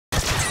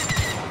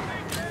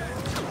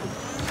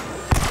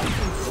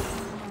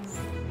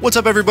What's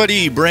up,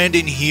 everybody?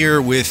 Brandon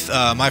here with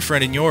my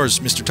friend and yours,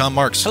 Mr. Tom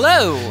Marks.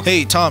 Hello.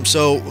 Hey, Tom,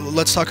 so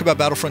let's talk about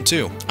Battlefront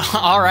 2.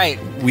 All right.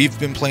 We've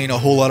been playing a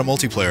whole lot of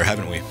multiplayer,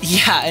 haven't we?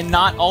 Yeah, and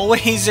not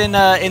always in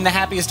the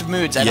happiest of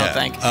moods, I don't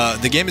think.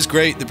 The game is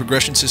great. The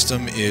progression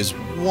system is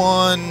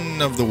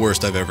one of the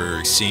worst I've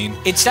ever seen.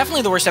 It's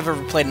definitely the worst I've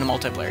ever played in a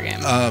multiplayer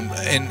game.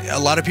 And a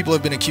lot of people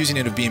have been accusing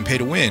it of being pay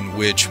to win,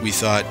 which we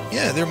thought,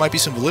 yeah, there might be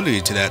some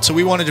validity to that. So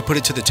we wanted to put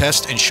it to the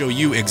test and show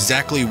you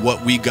exactly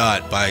what we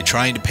got by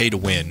trying to pay to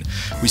win.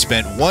 We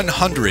spent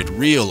 100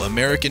 real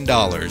American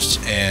dollars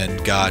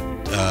and got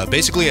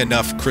basically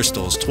enough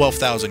crystals,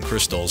 12,000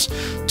 crystals,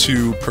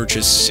 to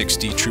purchase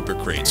 60 trooper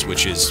crates,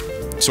 which is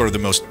sort of the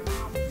most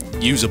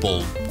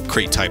usable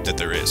crate type that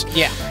there is.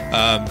 Yeah.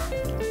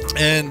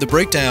 And the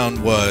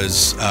breakdown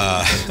was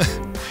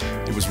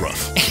it was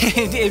rough.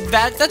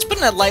 That's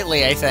putting it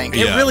lightly, I think.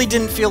 Yeah. It really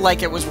didn't feel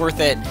like it was worth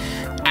it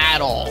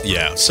at all.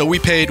 Yeah, so we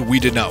paid, we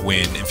did not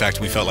win. In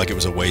fact, we felt like it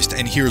was a waste,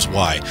 and here's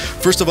why.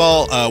 First of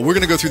all, we're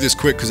going to go through this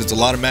quick because it's a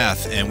lot of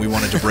math, and we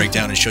wanted to break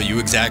down and show you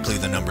exactly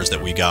the numbers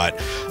that we got.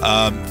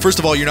 First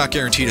of all, you're not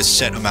guaranteed a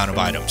set amount of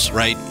items,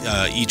 right?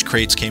 Each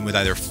crates came with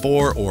either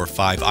 4 or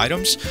 5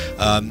 items.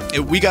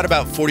 We got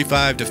about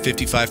 45 to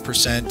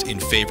 55% in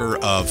favor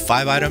of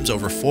 5 items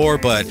over 4,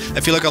 but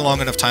I feel like a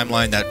long enough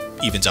timeline that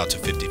evens out to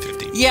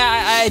 50-50. Yeah,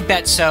 I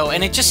bet so,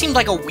 and it just seemed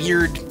like a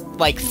weird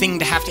thing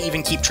to have to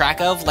even keep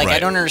track of. Like, right. I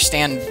don't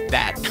understand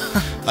that.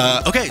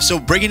 Okay, so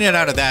breaking it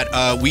out of that,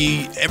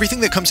 everything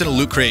that comes in a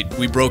loot crate,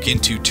 we broke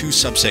into 2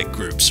 subset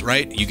groups,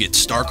 right? You get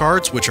star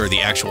cards, which are the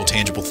actual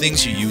tangible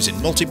things you use in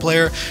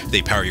multiplayer.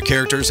 They power your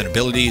characters and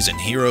abilities and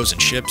heroes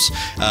and ships,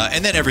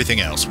 and then everything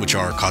else, which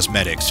are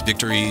cosmetics,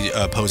 victory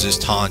poses,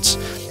 taunts,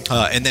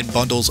 and then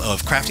bundles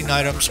of crafting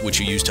items, which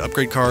you use to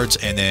upgrade cards,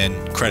 and then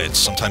credits.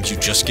 Sometimes you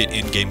just get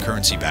in-game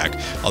currency back,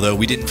 although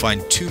we didn't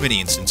find too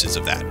many instances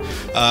of that.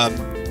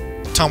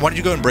 Tom, why don't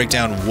you go and break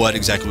down what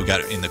exactly we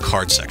got in the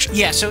card section?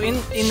 Yeah, so in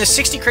the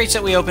 60 crates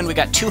that we opened, we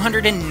got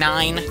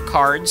 209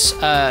 cards.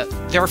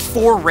 There are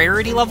 4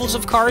 rarity levels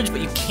of cards,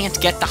 but you can't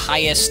get the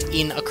highest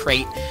in a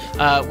crate.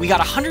 We got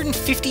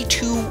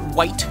 152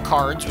 white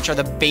cards, which are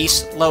the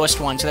base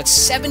lowest ones. So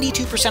that's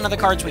 72% of the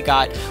cards we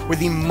got were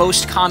the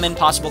most common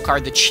possible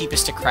card, the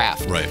cheapest to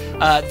craft. Right.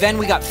 Then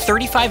we got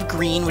 35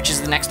 green, which is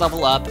the next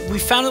level up. We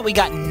found that we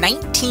got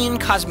 19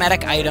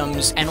 cosmetic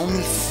items and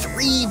only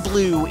 3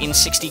 blue in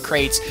 60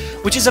 crates,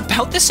 which is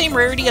about the same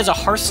rarity as a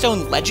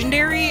Hearthstone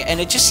Legendary, and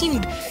it just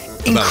seemed...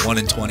 About 1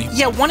 in 20?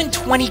 Yeah, 1 in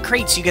 20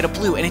 crates you get a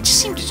blue, and it just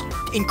seemed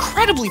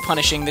incredibly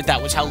punishing that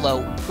was how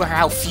low, or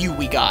how few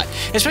we got,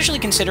 especially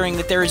considering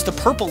that there is the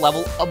purple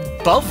level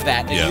above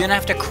that you then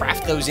have to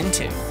craft those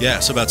into. Yeah,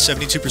 so about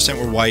 72%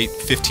 were white,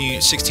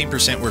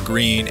 16% were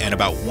green, and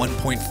about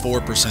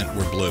 1.4%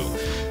 were blue.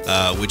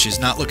 Which is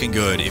not looking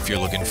good if you're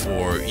looking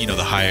for, you know,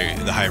 the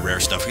high rare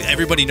stuff.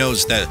 Everybody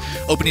knows that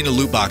opening a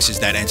loot box is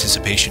that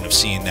anticipation of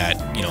seeing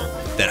that, you know,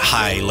 that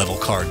high level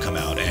card come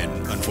out, and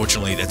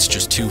unfortunately that's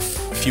just too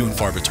few and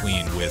far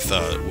between with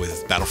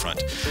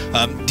Battlefront.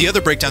 The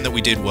other breakdown that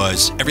we did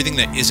was everything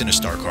that isn't a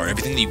star card,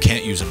 everything that you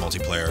can't use in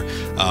multiplayer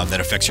that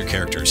affects your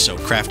characters, so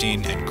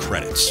crafting and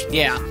credits.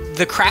 Yeah.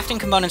 The crafting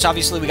components,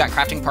 obviously, we got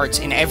crafting parts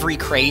in every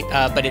crate,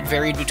 but it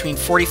varied between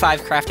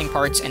 45 crafting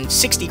parts and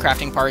 60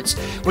 crafting parts,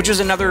 which was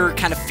another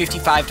kind of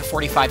 55 to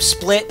 45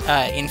 split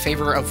in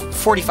favor of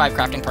 45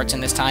 crafting parts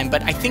in this time,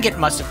 but I think it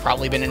must have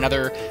probably been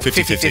another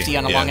 50-50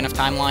 on a long enough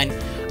timeline.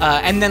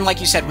 And then, like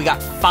you said, we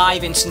got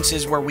 5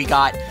 instances where we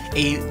got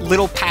a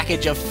little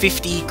package of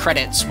 50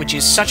 credits, which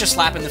is such a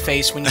slap in the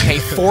face when you pay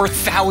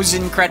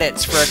 4,000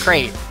 credits for a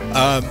crate.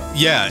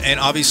 Yeah, and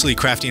obviously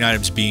crafting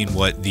items being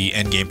what the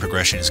end game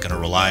progression is going to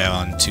rely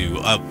on to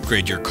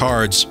upgrade your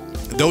cards,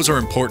 those are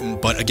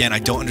important, but again, I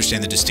don't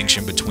understand the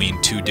distinction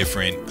between 2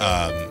 different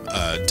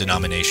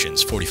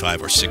denominations,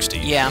 45 or 60.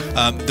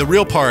 Yeah. The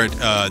real part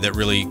that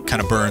really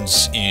kind of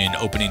burns in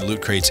opening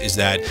loot crates is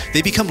that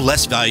they become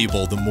less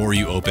valuable the more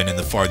you open and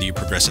the farther you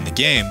progress in the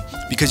game,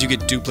 because you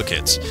get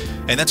duplicates.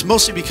 And that's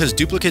mostly because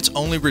duplicates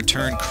only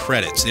return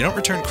credits. They don't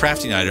return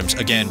crafting items,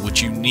 again,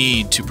 which you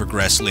need to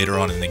progress later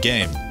on in the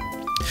game.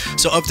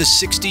 So of the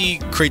 60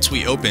 crates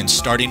we opened,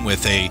 starting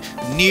with a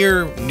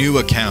near new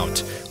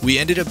account, we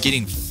ended up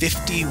getting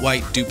 50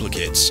 white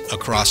duplicates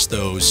across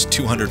those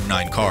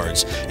 209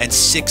 cards and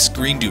 6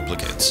 green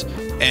duplicates.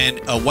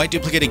 And a white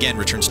duplicate, again,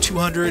 returns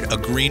 200, a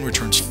green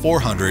returns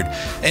 400.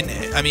 And,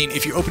 I mean,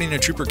 if you're opening a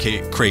trooper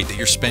crate that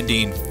you're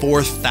spending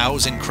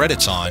 4,000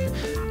 credits on,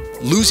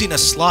 losing a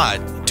slot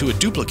to a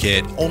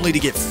duplicate only to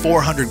get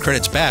 400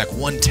 credits back,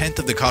 1/10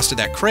 of the cost of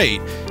that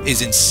crate,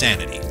 is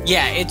insanity.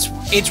 Yeah,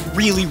 it's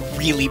really,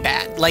 really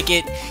bad. Like,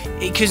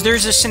 because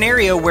there's a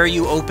scenario where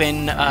you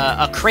open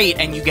a crate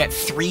and you get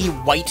 3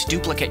 white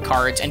duplicate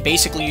cards, and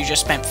basically you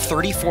just spent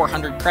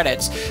 3,400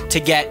 credits to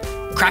get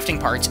crafting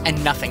parts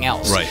and nothing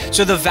else. Right.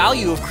 So the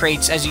value of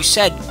crates, as you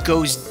said,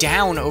 goes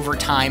down over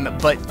time,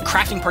 but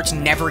crafting parts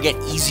never get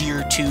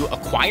easier to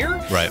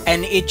acquire. Right.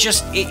 And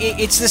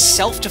it's this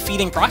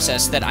self-defeating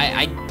process that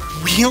I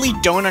really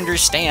don't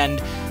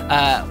understand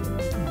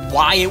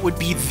why it would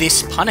be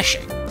this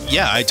punishing.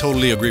 Yeah, I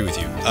totally agree with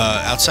you.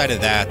 Outside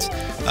of that,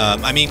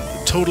 I mean,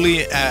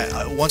 totally,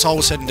 once all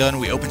was said and done,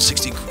 we opened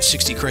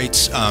 60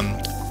 crates.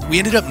 We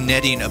ended up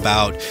netting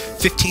about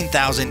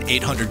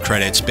 15,800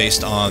 credits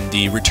based on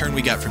the return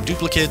we got from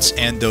duplicates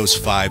and those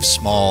 5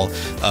 small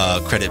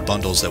credit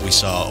bundles that we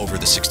saw over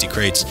the 60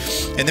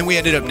 crates. And then we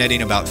ended up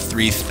netting about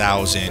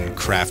 3,000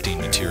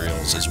 crafting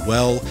materials as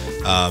well,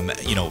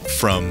 you know,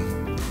 from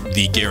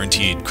the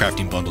guaranteed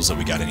crafting bundles that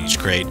we got in each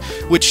crate,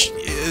 which,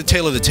 the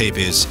tale of the tape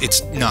is,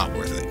 it's not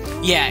worth it.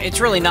 Yeah, it's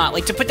really not.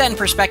 Like, to put that in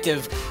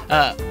perspective,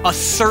 a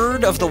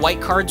third of the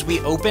white cards we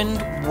opened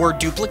were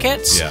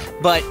duplicates,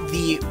 but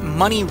the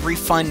money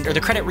refund, or the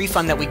credit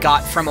refund that we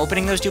got from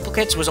opening those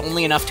duplicates was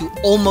only enough to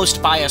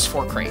almost buy us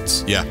 4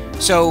 crates. Yeah.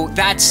 So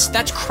that's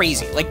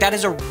crazy. Like, that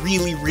is a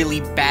really, really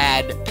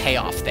bad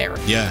payoff there.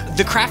 Yeah.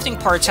 The crafting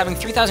parts, having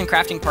 3,000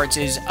 crafting parts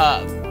is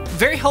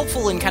very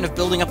helpful in kind of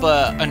building up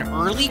an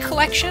early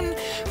collection,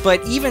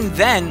 but even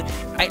then,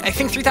 I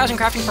think 3,000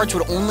 crafting parts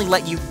would only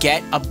let you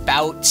get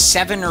about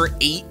 7 or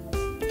 8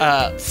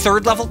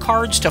 third level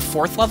cards to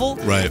 4th level.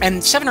 Right.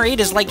 And 7 or 8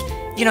 is like,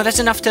 you know, that's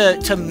enough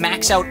to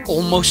max out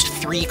almost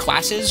 3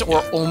 classes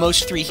or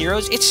almost 3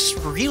 heroes. It's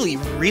really,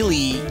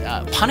 really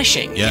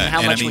punishing in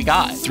how much we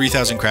got.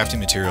 3,000 crafting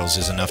materials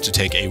is enough to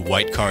take a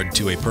white card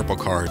to a purple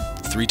card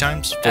 3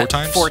 times? 4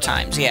 times? 4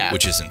 times, yeah.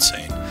 Which is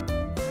insane.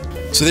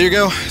 So there you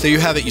go. There you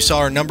have it. You saw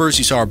our numbers.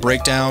 You saw our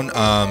breakdown.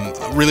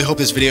 I really hope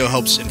this video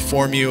helps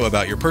inform you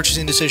about your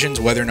purchasing decisions,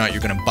 whether or not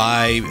you're going to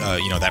buy,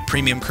 you know, that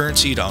premium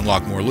currency to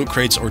unlock more loot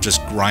crates, or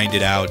just grind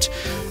it out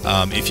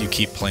if you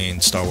keep playing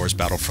Star Wars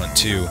Battlefront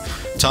 2.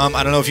 Tom,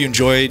 I don't know if you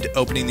enjoyed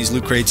opening these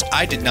loot crates.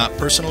 I did not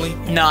personally.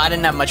 No, I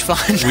didn't have much fun.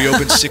 We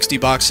opened 60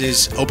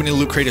 boxes. Opening a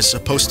loot crate is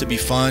supposed to be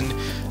fun.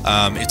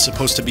 It's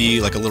supposed to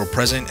be like a little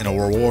present and a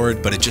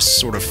reward, but it just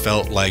sort of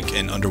felt like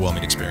an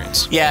underwhelming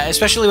experience. Yeah,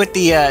 especially with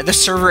the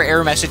server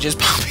error messages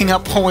popping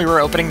up when we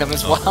were opening them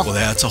as well. Well,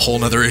 that's a whole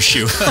nother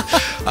issue.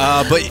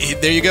 But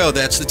there you go.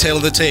 That's the tale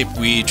of the tape.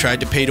 We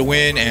tried to pay to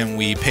win, and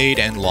we paid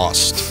and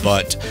lost.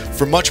 But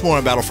for much more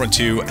on Battlefront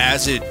 2,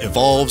 as it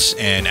evolves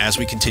and as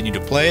we continue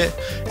to play it,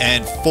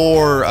 and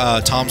for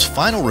Tom's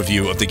final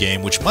review of the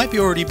game, which might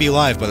already be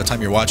live by the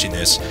time you're watching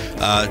this,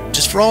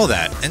 just for all of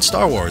that, and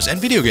Star Wars, and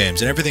video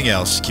games, and everything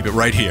else, keep it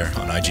right here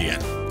on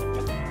IGN.